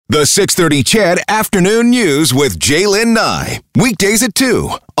The 6:30 CHED Afternoon News with Jaylen Nye. Weekdays at 2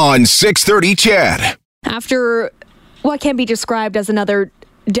 on 6:30 CHED. After what can be described as another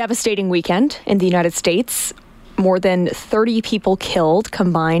devastating weekend in the United States, more than 30 people killed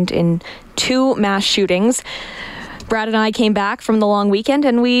combined in 2 mass shootings. Brad and I came back from the long weekend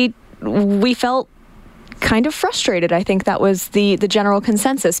and we felt kind of frustrated. I think that was the general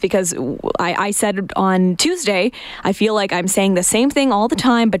consensus, because I said on Tuesday, I feel like I'm saying the same thing all the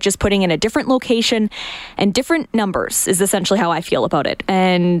time, but just putting in a different location and different numbers is essentially how I feel about it.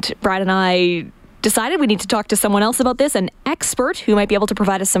 And Brad and I decided we need to talk to someone else about this, an expert who might be able to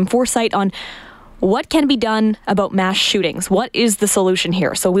provide us some foresight on what can be done about mass shootings. What is the solution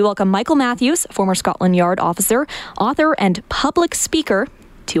here? So we welcome Michael Matthews, former Scotland Yard officer, author, and public speaker,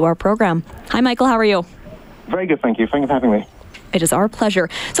 to our program. Hi, Michael. How are you? Very good, thank you. Thank you for having me. It is our pleasure.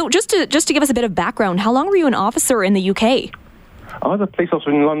 So just to give us a bit of background, how long were you an officer in the UK? I was a police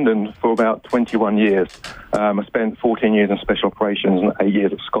officer in London for about 21 years. I spent 14 years in special operations and 8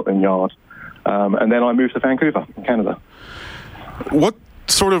 years at Scotland Yard. And then I moved to Vancouver in Canada. What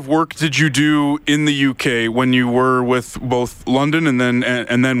sort of work did you do in the UK when you were with both London and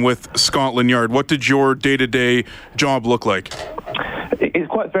then with Scotland Yard? What did your day-to-day job look like? It's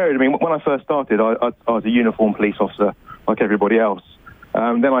quite varied. I mean, when I first started, I was a uniformed police officer like everybody else.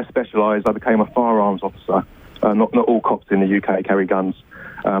 Then I specialised. I became a firearms officer. Not all cops in the UK carry guns,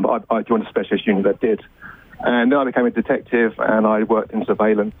 but I joined a specialist unit that did. And then I became a detective, and I worked in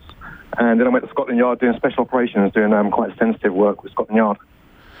surveillance. And then I went to Scotland Yard doing special operations, doing quite sensitive work with Scotland Yard.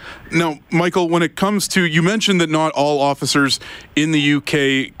 Now, Michael, when it comes to, you mentioned that not all officers in the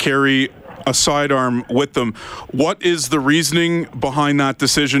UK carry a sidearm with them. What is the reasoning behind that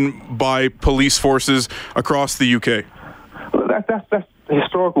decision by police forces across the UK? Well, that's the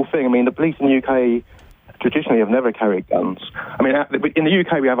historical thing. I mean, the police in the UK traditionally have never carried guns. I mean, in the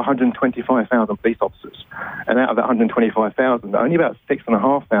UK we have 125,000 police officers, and out of that 125,000, only about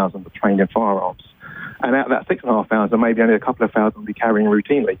 6,500 are trained in firearms. And out of that 6,500, maybe only a couple of thousand will be carrying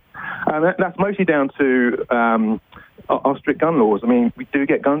routinely. And that's mostly down to our strict gun laws. I mean, we do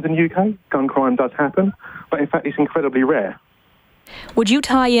get guns in the UK. Gun crime does happen, but in fact, it's incredibly rare. Would you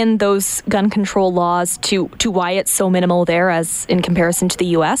tie in those gun control laws to why it's so minimal there as in comparison to the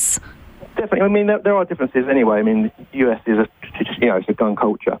US? Definitely. I mean, there are differences anyway. I mean, the US is it's a gun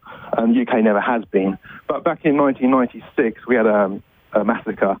culture, and the UK never has been. But back in 1996, we had a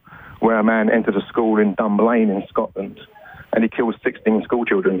massacre where a man entered a school in Dunblane in Scotland, and he killed 16 school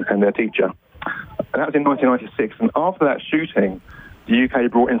children and their teacher. And that was in 1996. And after that shooting, the UK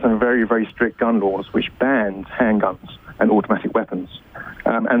brought in some very, very strict gun laws which banned handguns and automatic weapons.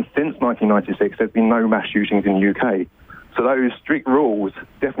 And since 1996, there's been no mass shootings in the UK. So those strict rules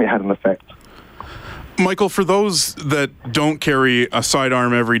definitely had an effect. Michael, for those that don't carry a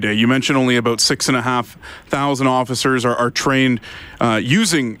sidearm every day, you mentioned only about 6,500 officers are trained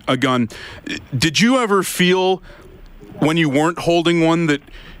using a gun. Did you ever feel when you weren't holding one that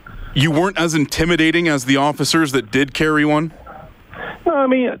you weren't as intimidating as the officers that did carry one? No, I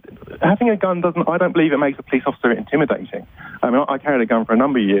mean, having a gun I don't believe it makes a police officer intimidating. I mean, I carried a gun for a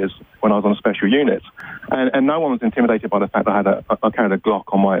number of years when I was on a special unit, and no one was intimidated by the fact that I carried a Glock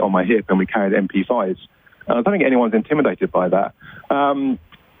on my hip, and we carried MP5s. I don't think anyone's intimidated by that. And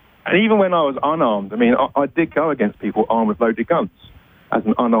even when I was unarmed, I mean, I did go against people armed with loaded guns as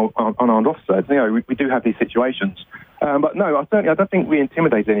an unarmed officer. You know, we do have these situations. But no, I don't think we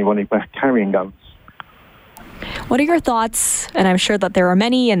intimidated anyone by carrying guns. What are your thoughts, and I'm sure that there are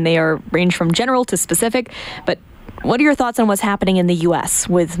many and they range from general to specific, but what are your thoughts on what's happening in the US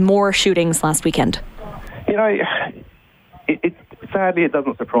with more shootings last weekend? You know, sadly, it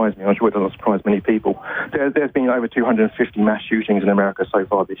doesn't surprise me. I'm sure it doesn't surprise many people. There's been over 250 mass shootings in America so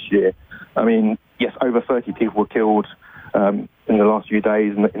far this year. I mean, yes, over 30 people were killed in the last few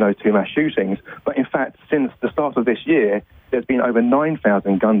days in those 2 mass shootings. But in fact, since the start of this year, there's been over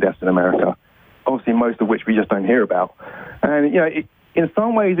 9,000 gun deaths in America, obviously most of which we just don't hear about. And, you know, in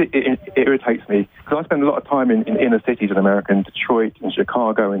some ways it irritates me, because I spend a lot of time in inner cities in America, in Detroit, in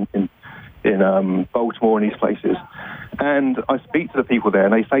Chicago, in Baltimore and these places. And I speak to the people there,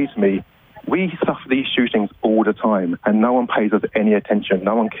 and they say to me, we suffer these shootings all the time, and no one pays us any attention.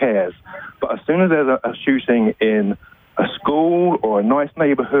 No one cares. But as soon as there's a shooting in a school or a nice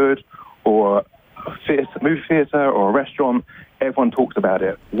neighborhood or a movie theater or a restaurant, everyone talks about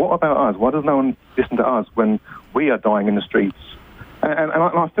it. What about us? Why does no one listen to us when we are dying in the streets? And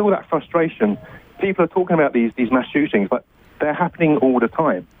I feel that frustration. People are talking about these mass shootings, but they're happening all the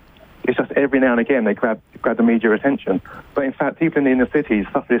time. It's just every now and again they grab the media attention. But in fact, people in the inner cities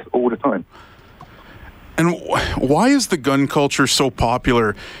suffer this all the time. And why is the gun culture so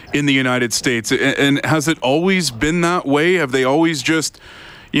popular in the United States? And has it always been that way? Have they always just,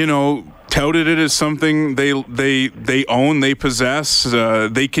 touted it as something they own, they possess,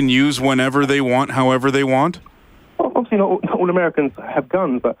 they can use whenever they want, however they want? Well, obviously, not all Americans have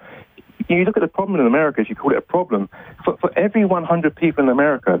guns, but you look at the problem in America, as you call it a problem. For every 100 people in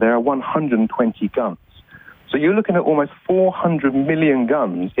America, there are 120 guns. So you're looking at almost 400 million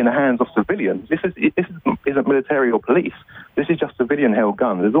guns in the hands of civilians. This isn't military or police. This is just civilian-held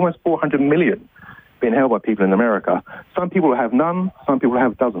guns. There's almost 400 million being held by people in America. Some people have none, some people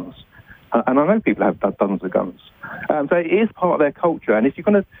have dozens. And I know people have dozens of guns. So it is part of their culture. And if you're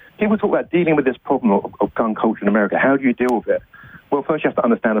going to, people talk about dealing with this problem of gun culture in America, how do you deal with it? Well, first you have to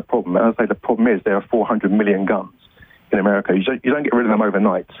understand the problem. And I say the problem is there are 400 million guns in America. You don't get rid of them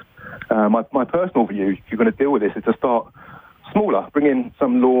overnight. My personal view, if you're going to deal with this, is to start smaller, bring in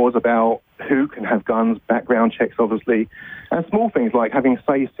some laws about who can have guns, background checks, obviously, and small things like having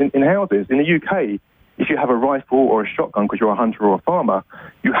safes in houses. In the UK, if you have a rifle or a shotgun because you're a hunter or a farmer,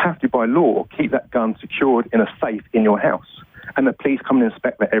 you have to, by law, keep that gun secured in a safe in your house. And the police come and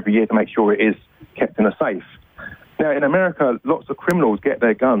inspect that every year to make sure it is kept in a safe. Now, in America, lots of criminals get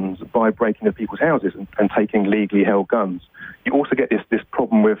their guns by breaking into people's houses and taking legally held guns. You also get this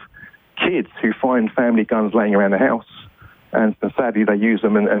problem with kids who find family guns laying around the house, and sadly they use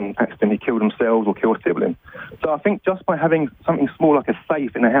them and accidentally kill themselves or kill a sibling. So I think just by having something small like a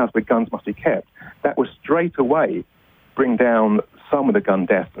safe in the house where guns must be kept, that would straight away bring down some of the gun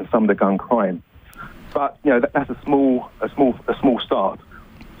deaths and some of the gun crime. But that's a small start.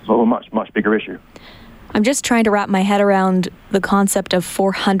 It's a much bigger issue. I'm just trying to wrap my head around the concept of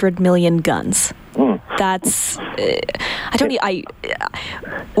 400 million guns. That's it's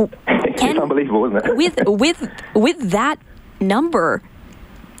unbelievable, isn't it? With that number,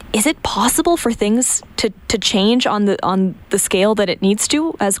 is it possible for things to change on the scale that it needs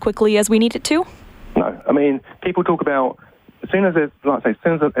to as quickly as we need it to? No, I mean, people talk about as soon as an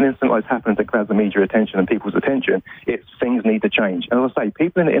incident like this happens that grabs the media attention and people's attention, things need to change. And as I say,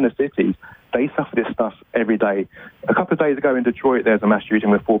 people in the inner cities, they suffer this stuff every day. A couple of days ago in Detroit, there's a mass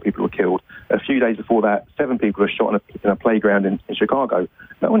shooting where 4 people were killed. A few days before that, 7 people were shot in a playground in Chicago.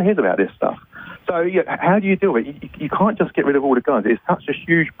 No one hears about this stuff. So how do you deal with it? You can't just get rid of all the guns. It's such a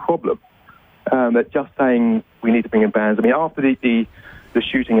huge problem that just saying we need to bring in bans. I mean, after the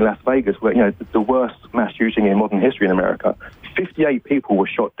shooting in Las Vegas, where the worst mass shooting in modern history in America, 58 people were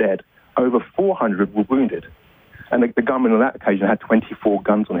shot dead. Over 400 were wounded. And the gunman on that occasion had 24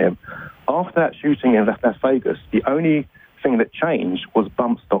 guns on him. After that shooting in Las Vegas, the only thing that changed was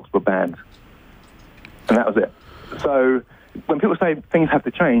bump stocks were banned. And that was it. So when people say things have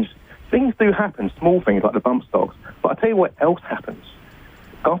to change, things do happen, small things like the bump stocks. But I'll tell you what else happens.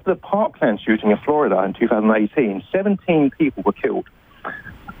 After the Parkland shooting in Florida in 2018, 17 people were killed.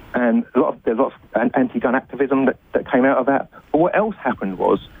 And there's lots of anti-gun activism that came out of that. But what else happened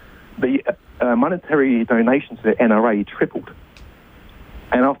was the monetary donations to the NRA tripled.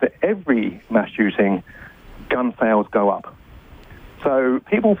 And after every mass shooting, gun sales go up. So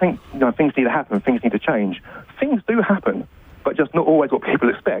people think things need to happen, things need to change. Things do happen, but just not always what people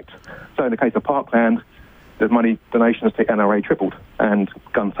expect. So in the case of Parkland, the money donations to NRA tripled and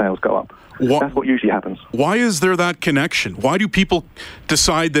gun sales go up. That's what usually happens. Why is there that connection? Why do people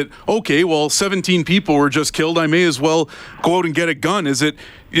decide that, okay, well, 17 people were just killed, I may as well go out and get a gun? Is it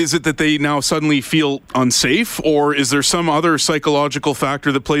that they now suddenly feel unsafe, or is there some other psychological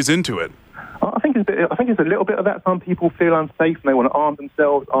factor that plays into it? I think it's a little bit of that. Some people feel unsafe and they want to arm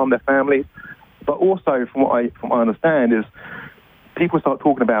themselves, arm their families. But also, from what I understand, is people start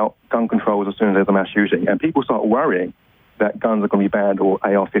talking about gun controls as soon as there's a mass shooting, and people start worrying that guns are going to be banned or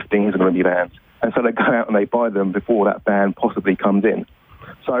AR-15s are going to be banned. And so they go out and they buy them before that ban possibly comes in.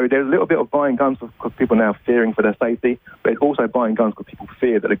 So there's a little bit of buying guns because people are now fearing for their safety, but it's also buying guns because people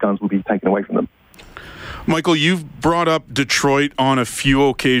fear that the guns will be taken away from them. Michael, you've brought up Detroit on a few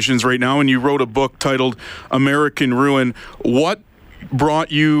occasions right now, and you wrote a book titled American Ruin. What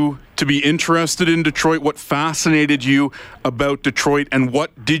brought you to be interested in Detroit? What fascinated you about Detroit, and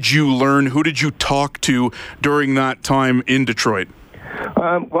what did you learn? Who did you talk to during that time in Detroit?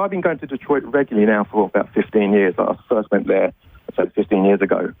 Well, I've been going to Detroit regularly now for about 15 years. I first went there, 15 years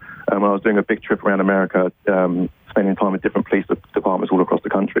ago. I was doing a big trip around America, spending time with different police departments all across the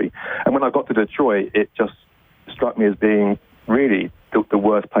country. And when I got to Detroit, it just struck me as being really the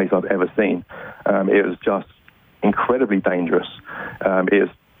worst place I've ever seen. It was just incredibly dangerous. It was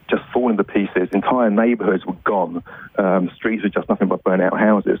just falling to pieces. Entire neighborhoods were gone. Streets were just nothing but burnt out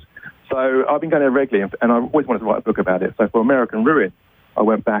houses. So I've been going there regularly, and I always wanted to write a book about it. So for American Ruin, I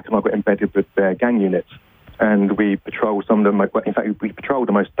went back and I got embedded with their gang units and we patrolled some of them. In fact, we patrolled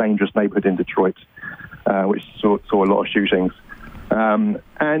the most dangerous neighborhood in Detroit, which saw a lot of shootings. And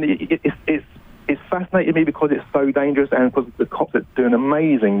it's fascinated me because it's so dangerous, and because the cops are doing an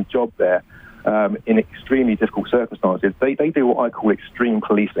amazing job there in extremely difficult circumstances. They do what I call extreme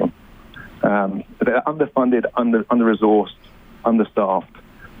policing. They're underfunded, under-resourced, understaffed,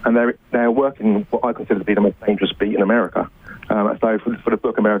 and they're working what I consider to be the most dangerous beat in America. So for the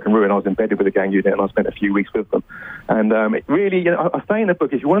book American Ruin, I was embedded with the gang unit, and I spent a few weeks with them. And it really, I say in the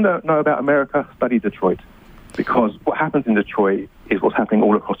book, if you want to know about America, study Detroit. Because what happens in Detroit is what's happening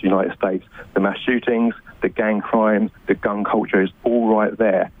all across the United States. The mass shootings, the gang crime, the gun culture is all right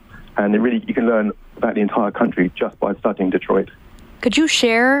there. And you can learn about the entire country just by studying Detroit. Could you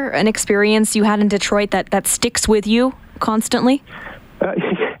share an experience you had in Detroit that sticks with you constantly?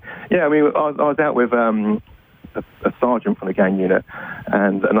 Yeah, I mean, I was out with a sergeant from the gang unit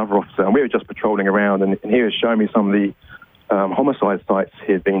and another officer, and we were just patrolling around, and he was showing me some of the homicide sites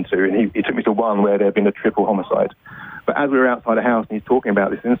he had been to, and he took me to one where there had been a triple homicide. But as we were outside the house and he's talking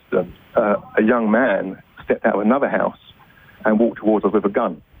about this incident, a young man stepped out of another house and walked towards us with a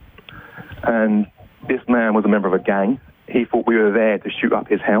gun. And this man was a member of a gang. He thought we were there to shoot up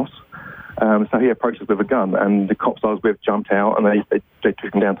his house. So he approached us with a gun, and the cops I was with jumped out, and they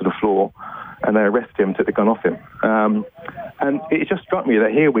took him down to the floor, and they arrested him, took the gun off him. And it just struck me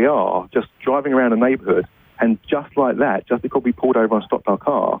that here we are, just driving around a neighborhood, and just like that, just because we pulled over and stopped our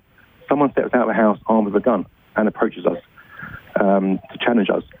car, someone steps out of the house armed with a gun and approaches us to challenge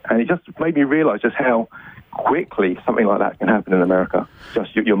us. And it just made me realize just how quickly something like that can happen in America.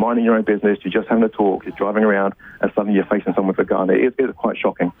 Just you're minding your own business, you're just having a talk, you're driving around, and suddenly you're facing someone with a gun. It is quite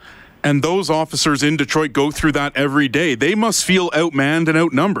shocking. And those officers in Detroit go through that every day. They must feel outmanned and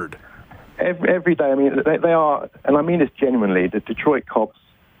outnumbered. Every day. I mean, they are, and I mean this genuinely, the Detroit cops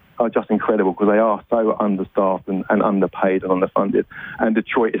are just incredible because they are so understaffed and underpaid and underfunded. And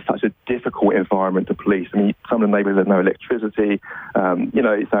Detroit is such a difficult environment to police. I mean, some of the neighborhoods have no electricity.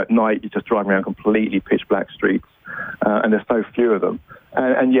 It's at night, you're just driving around completely pitch black streets, and there's so few of them.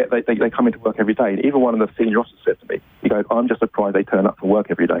 And yet they come into work every day. And even one of the senior officers said to me, he goes, I'm just surprised they turn up for work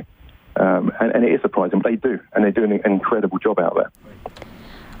every day. And it is surprising, but they do. And they're doing an incredible job out there.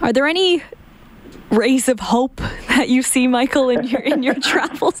 Are there any rays of hope that you see, Michael, in your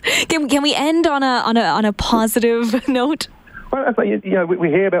travels? Can we end on a positive note? Well, I think, we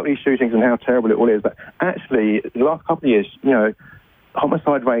hear about these shootings and how terrible it all is, but actually, the last couple of years,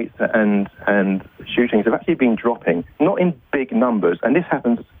 homicide rates and shootings have actually been dropping, not in big numbers, and this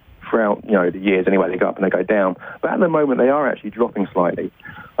happens throughout the years anyway. They go up and they go down, but at the moment they are actually dropping slightly.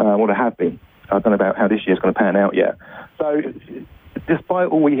 Well, they have been. I don't know about how this year's going to pan out yet. So, despite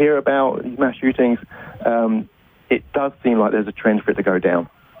all we hear about these mass shootings, it does seem like there's a trend for it to go down.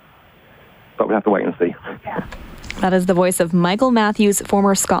 But we'll have to wait and see. That is the voice of Michael Matthews,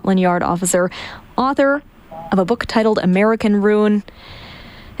 former Scotland Yard officer, author of a book titled American Ruin.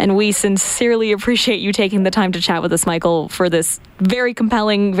 And we sincerely appreciate you taking the time to chat with us, Michael, for this very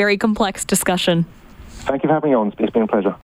compelling, very complex discussion. Thank you for having me on. It's been a pleasure.